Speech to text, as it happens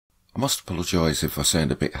I must apologise if I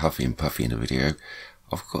sound a bit huffy and puffy in the video.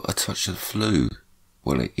 I've got a touch of the flu.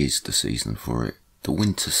 Well, it is the season for it. The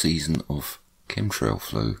winter season of chemtrail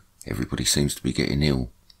flu. Everybody seems to be getting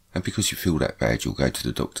ill. And because you feel that bad, you'll go to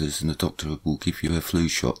the doctors and the doctor will give you a flu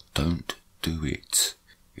shot. Don't do it.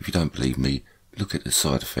 If you don't believe me, look at the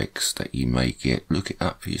side effects that you may get. Look it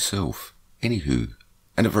up for yourself. Anywho,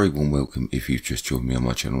 and a very warm welcome if you've just joined me on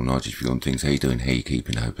my channel, Nigel View on Things. How you doing? How you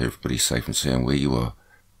keeping? I hope everybody's safe and sound where you are.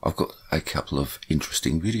 I've got a couple of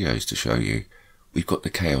interesting videos to show you. We've got the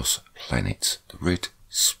Chaos Planet, the red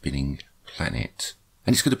spinning planet.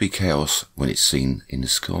 And it's going to be chaos when it's seen in the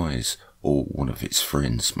skies or one of its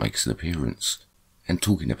friends makes an appearance. And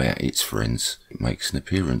talking about its friends, it makes an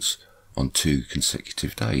appearance on 2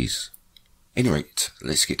 consecutive days. Anyway,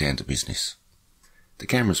 let's get down to business. The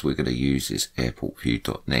cameras we're going to use is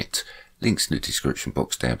airportview.net. Links in the description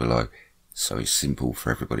box down below, so it's simple for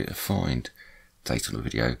everybody to find. Date on the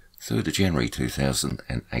video, 3rd of January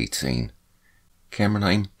 2018. Camera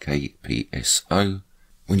name, KPSO.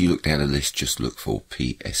 When you look down the list, just look for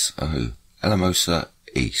PSO. Alamosa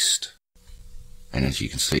East. And as you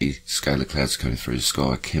can see, scalar clouds coming through the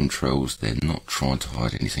sky, chemtrails, they're not trying to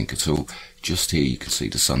hide anything at all. Just here you can see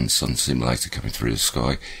the sun simulator coming through the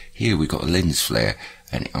sky. Here we've got a lens flare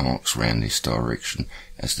and it arcs round this direction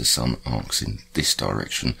as the sun arcs in this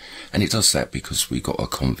direction. And it does that because we've got a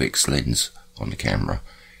convex lens on the camera,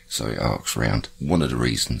 so it arcs round. One of the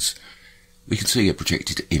reasons. We can see a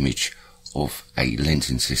projected image of a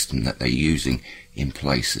lensing system that they're using in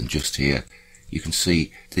place, and just here you can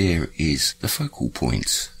see there is the focal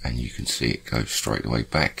point, and you can see it go straight away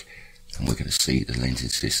back, and we're going to see the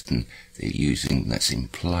lensing system they're using that's in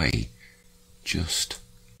play just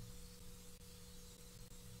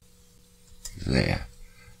there.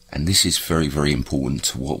 And this is very, very important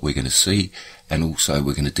to what we're going to see, and also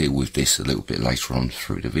we're going to deal with this a little bit later on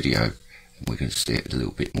through the video, and we're going to see it a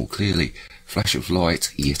little bit more clearly. Flash of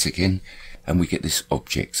light yet again, and we get this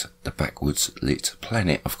object, the backwards lit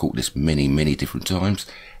planet. I've caught this many, many different times,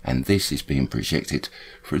 and this is being projected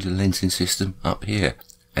through the lensing system up here,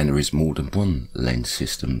 and there is more than one lens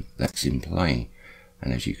system that's in play,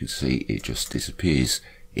 and as you can see it just disappears.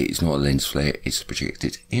 It is not a lens flare, it's a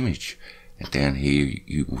projected image. And down here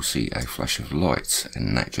you will see a flash of light,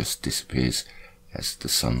 and that just disappears as the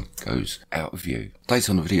sun goes out of view. Date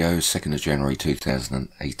on the video, 2nd of January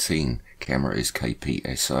 2018. Camera is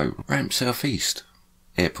KPSO. Ramp southeast.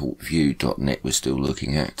 Airportview.net we're still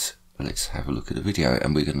looking at. Let's have a look at the video,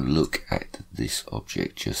 and we're going to look at this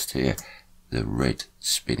object just here, the red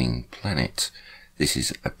spinning planet. This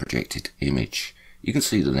is a projected image. You can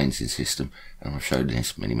see the lensing system, and I've shown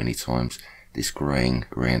this many, many times. This greying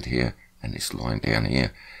around here and this line down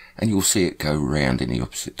here, and you'll see it go round in the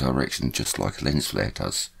opposite direction just like a lens flare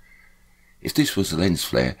does. If this was a lens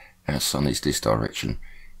flare, our sun is this direction,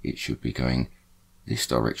 it should be going this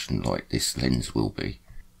direction like this lens will be.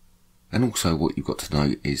 And also what you've got to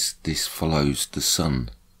know is this follows the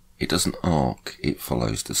sun. It doesn't arc, it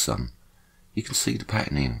follows the sun. You can see the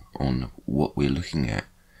patterning on what we're looking at.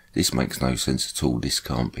 This makes no sense at all. This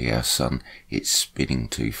can't be our sun, it's spinning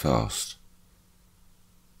too fast.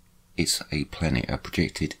 It's a planet, a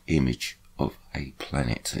projected image of a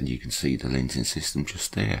planet, and you can see the lensing system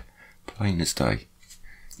just there, plain as day.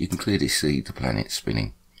 You can clearly see the planet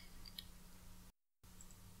spinning,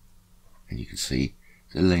 and you can see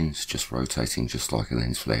the lens just rotating just like a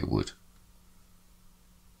lens flare would.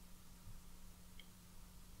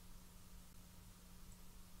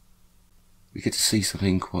 We get to see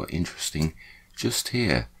something quite interesting just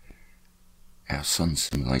here, our sun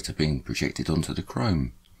simulator being projected onto the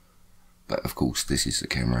chrome. But of course this is a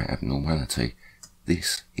camera abnormality.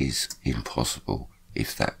 This is impossible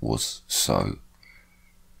if that was so.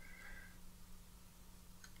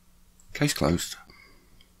 Case closed.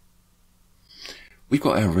 We've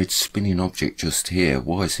got our red spinning object just here.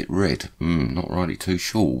 Why is it red? Not really too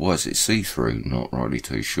sure. Why is it see-through? Not really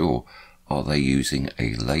too sure. Are they using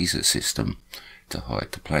a laser system to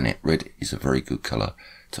hide the planet? Red is a very good colour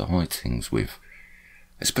to hide things with,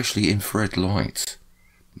 especially infrared light.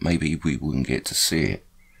 Maybe we wouldn't get to see it,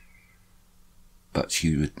 but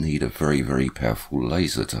you would need a very, very powerful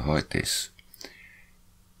laser to hide this.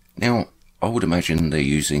 Now, I would imagine they're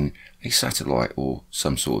using a satellite or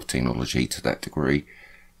some sort of technology to that degree,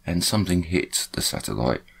 and something hit the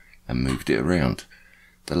satellite and moved it around.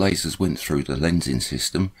 The lasers went through the lensing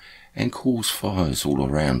system and caused fires all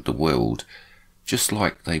around the world, just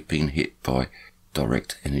like they've been hit by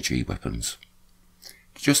direct energy weapons.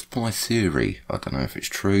 Just my theory, I don't know if it's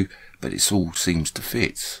true, but it all seems to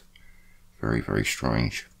fit. Very, very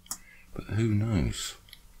strange. But who knows?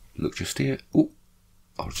 Look just here. Oh,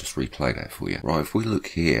 I'll just replay that for you. Right, if we look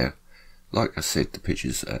here, like I said, the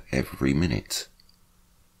pictures are every minute.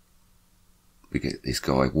 We get this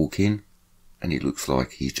guy walk in, and it looks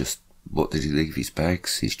like he's just, what did he leave? His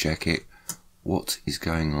bags, his jacket? What is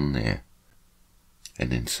going on there?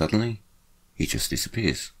 And then suddenly, he just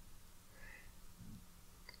disappears.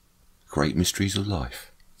 Great mysteries of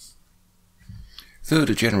life.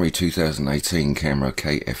 3rd of January 2018, camera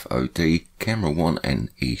KFOD, camera 1 and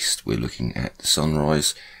east. We're looking at the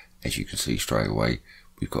sunrise. As you can see straight away,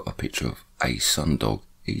 we've got a picture of a sundog,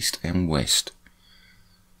 east and west.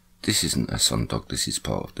 This isn't a sundog, this is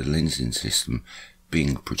part of the lensing system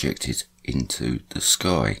being projected into the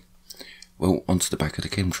sky. Well, onto the back of the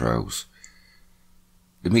chemtrails.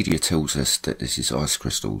 The media tells us that this is ice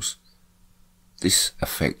crystals. This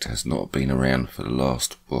effect has not been around for the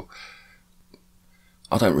last, well,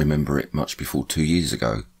 I don't remember it much before 2 years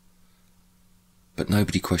ago. But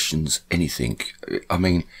nobody questions anything. I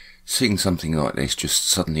mean, seeing something like this just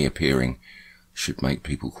suddenly appearing should make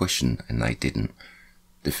people question, and they didn't.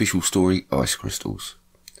 The official story, ice crystals.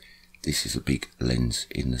 This is a big lens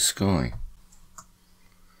in the sky.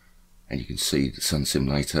 And you can see the sun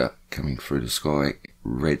simulator coming through the sky,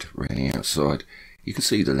 red around the outside. You can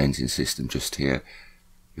see the lensing system just here.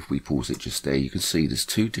 If we pause it just there, you can see there's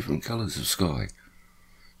 2 different colours of sky.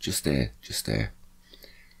 Just there, just there.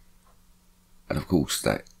 And of course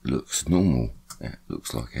that looks normal. That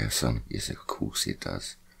looks like our sun. Yes, of course it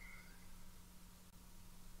does.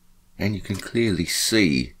 And you can clearly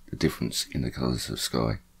see the difference in the colours of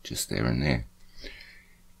sky, just there and there.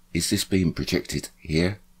 Is this being projected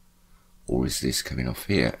here? Or is this coming off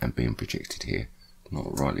here and being projected here?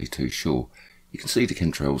 Not rightly too sure. You can see the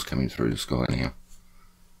chemtrails coming through the sky now.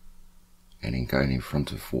 And then going in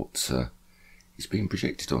front of what is being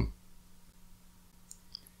projected on.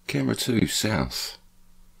 Camera 2 south.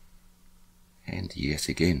 And yet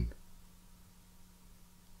again.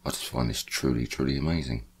 I just find this truly, truly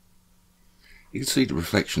amazing. You can see the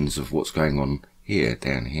reflections of what's going on here,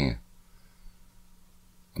 down here.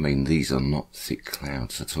 I mean, these are not thick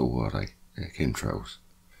clouds at all, are they? They're chemtrails.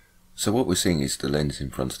 So what we're seeing is the lens in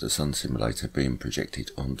front of the sun simulator being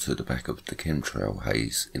projected onto the back of the chemtrail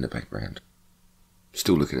haze in the background.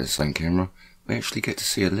 Still looking at the same camera, we actually get to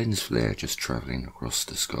see a lens flare just travelling across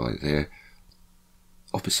the sky there,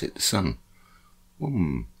 opposite the sun.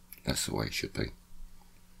 That's the way it should be.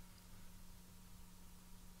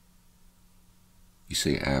 You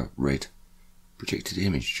see our red projected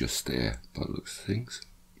image just there by the looks of things.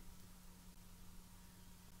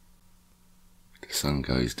 The sun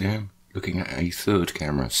goes down, looking at a 3rd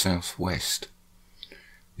camera southwest.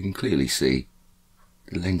 We can clearly see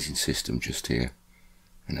the lensing system just here,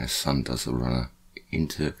 and our sun does a runner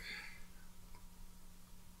into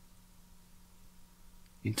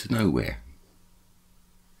nowhere.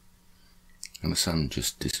 And the sun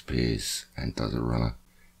just disappears and does a runner,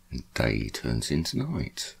 and day turns into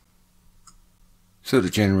night. 3rd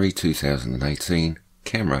of January 2018,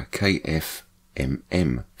 camera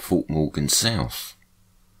KFMM, Fort Morgan South.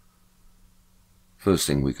 First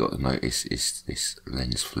thing we got to notice is this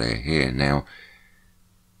lens flare here. Now,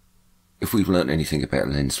 if we've learnt anything about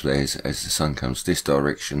lens flares, as the sun comes this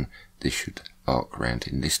direction, this should arc round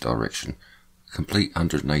in this direction, a complete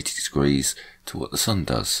 180 degrees to what the sun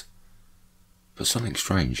does. But something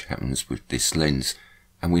strange happens with this lens,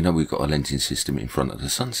 and we know we've got a lensing system in front of the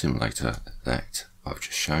sun simulator that I've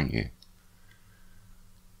just shown you.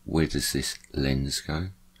 Where does this lens go?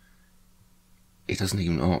 It doesn't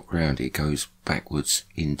even arc round, it goes backwards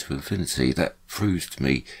into infinity. That proves to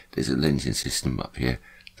me there's a lensing system up here.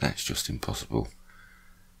 That's just impossible.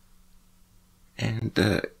 And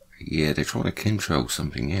yeah, they're trying to control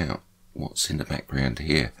something out. What's in the background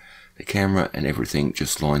here? The camera and everything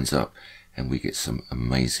just lines up, and we get some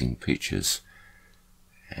amazing pictures.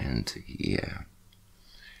 And yeah,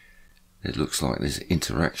 it looks like there's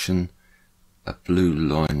interaction, a blue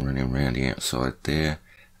line running around the outside there,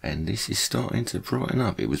 and this is starting to brighten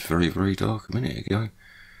up. It was very, very dark a minute ago,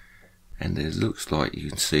 and it looks like you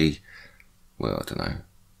can see, well, I don't know,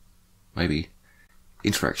 maybe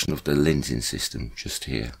interaction of the lensing system just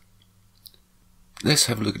here. Let's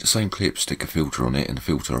have a look at the same clip, stick a filter on it, and the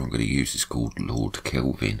filter I'm going to use is called Lord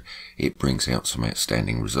Kelvin. It brings out some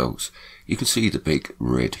outstanding results. You can see the big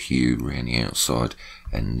red hue around the outside,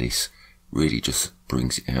 and this really just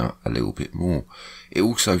brings it out a little bit more. It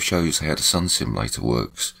also shows how the sun simulator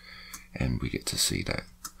works, and we get to see that.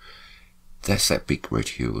 That's that big red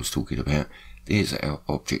hue I was talking about. There's our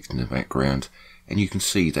object in the background, and you can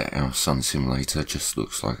see that our sun simulator just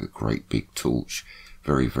looks like a great big torch.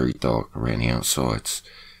 Very, very dark around the outsides,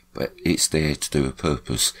 but it's there to do a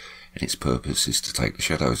purpose, and its purpose is to take the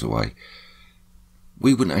shadows away.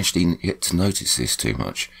 We wouldn't actually get to notice this too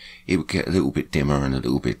much. It would get a little bit dimmer and a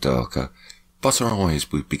little bit darker, but our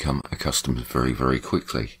eyes would become accustomed very, very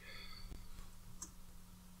quickly.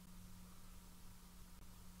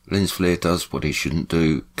 Lens flare does what it shouldn't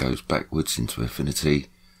do, goes backwards into infinity,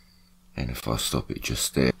 and if I stop it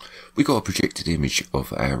just there, we got a projected image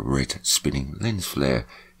of our red spinning lens flare.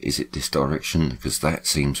 Is it this direction? Because that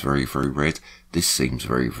seems very, very red, this seems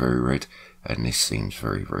very, very red, and this seems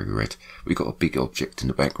very, very red. We got a big object in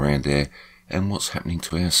the background there, and what's happening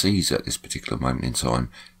to our seas at this particular moment in time?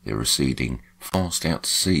 They're receding fast out to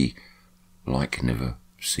sea, like never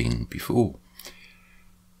seen before.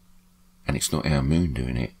 And it's not our moon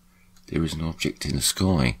doing it. There is an object in the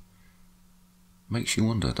sky. Makes you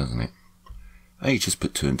wonder, doesn't it? Hey, just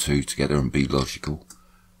put 2 and 2 together and be logical.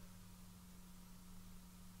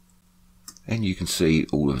 And you can see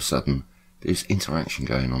all of a sudden there's interaction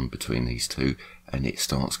going on between these two, and it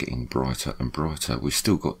starts getting brighter and brighter. We've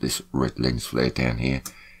still got this red lens flare down here,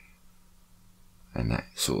 and that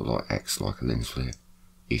sort of like acts like a lens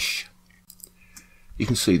flare-ish. You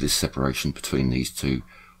can see this separation between these two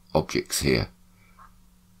objects here.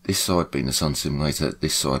 This side being the sun simulator,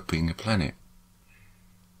 this side being a planet.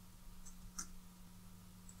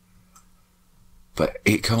 But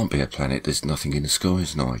it can't be a planet, there's nothing in the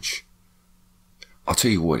skies, Nige. I'll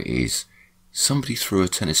tell you what it is. Somebody threw a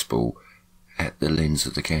tennis ball at the lens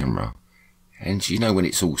of the camera, and you know when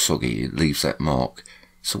it's all soggy it leaves that mark,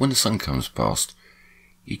 so when the sun comes past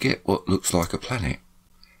you get what looks like a planet.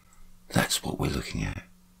 That's what we're looking at.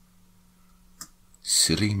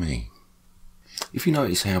 Silly me. If you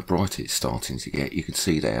notice how bright it's starting to get, you can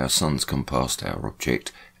see that our sun's come past our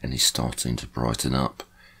object and is starting to brighten up.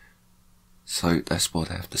 So that's why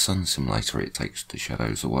they have the sun simulator, it takes the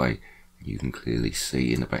shadows away, and you can clearly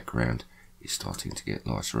see in the background it's starting to get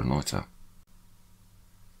lighter and lighter.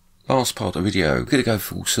 Last part of the video, we're going to go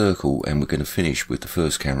full circle and we're going to finish with the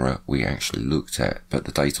first camera we actually looked at, but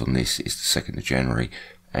the date on this is the 2nd of January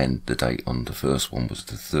and the date on the first one was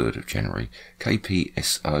the 3rd of January.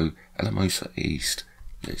 KPSO Alamosa East.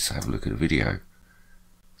 Let's have a look at the video.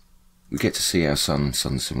 We get to see our sun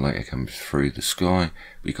simulator come through the sky.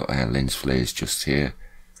 We got our lens flares just here.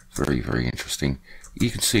 Very, very interesting. You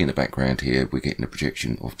can see in the background here we're getting a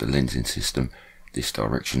projection of the lensing system this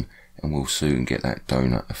direction, and we'll soon get that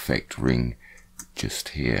donut effect ring just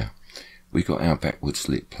here. We got our backwards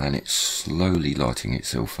lit planet slowly lighting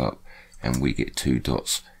itself up, and we get 2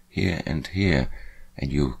 dots here and here,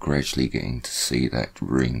 and you're gradually getting to see that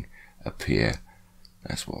ring appear.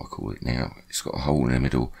 That's what I call it now. It's got a hole in the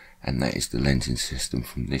middle, and that is the lensing system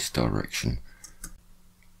from this direction.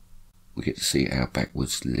 We get to see our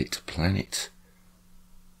backwards lit planet,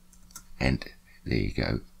 and there you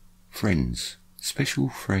go, friends, special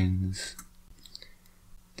friends.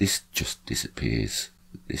 This just disappears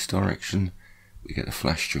this direction. We get a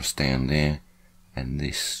flash just down there, and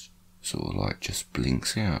this sort of like just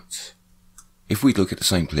blinks out. If we look at the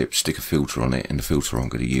same clip, stick a filter on it, and the filter I'm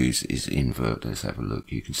going to use is invert. Let's have a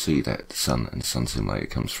look. You can see that the sun and the sun simulator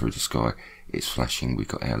comes through the sky. It's flashing. We've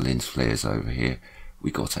got our lens flares over here. We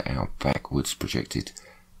got our backwards projected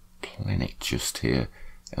planet just here,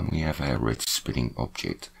 and we have our red spinning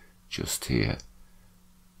object just here.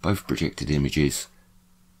 Both projected images,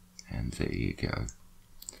 and there you go.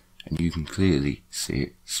 And you can clearly see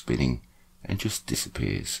it spinning and just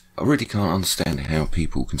disappears. I really can't understand how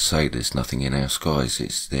people can say there's nothing in our skies.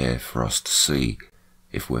 It's there for us to see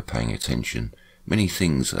if we're paying attention. Many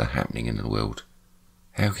things are happening in the world.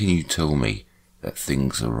 How can you tell me that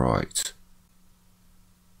things are right?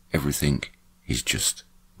 Everything is just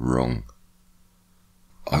wrong.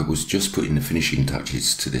 I was just putting the finishing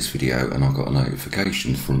touches to this video and I got a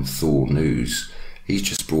notification from THORNEWS. He's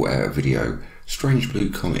just brought out a video. Strange blue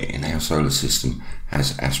comet in our solar system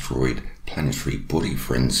has asteroid planetary body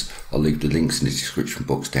friends. I'll leave the links in the description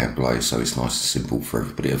box down below so it's nice and simple for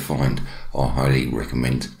everybody to find. I highly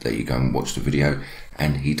recommend that you go and watch the video,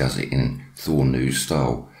 and he does it in THORNEWS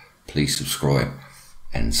style. Please subscribe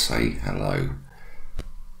and say hello.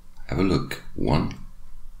 Have a look. 1,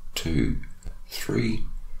 2, 3,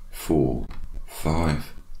 4,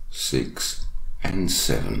 5, 6 and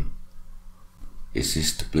 7. Is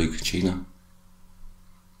this the blue Kachina?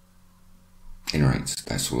 Anyways,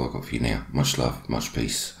 that's all I've got for you now. Much love, much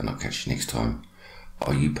peace, and I'll catch you next time.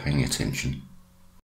 Are you paying attention?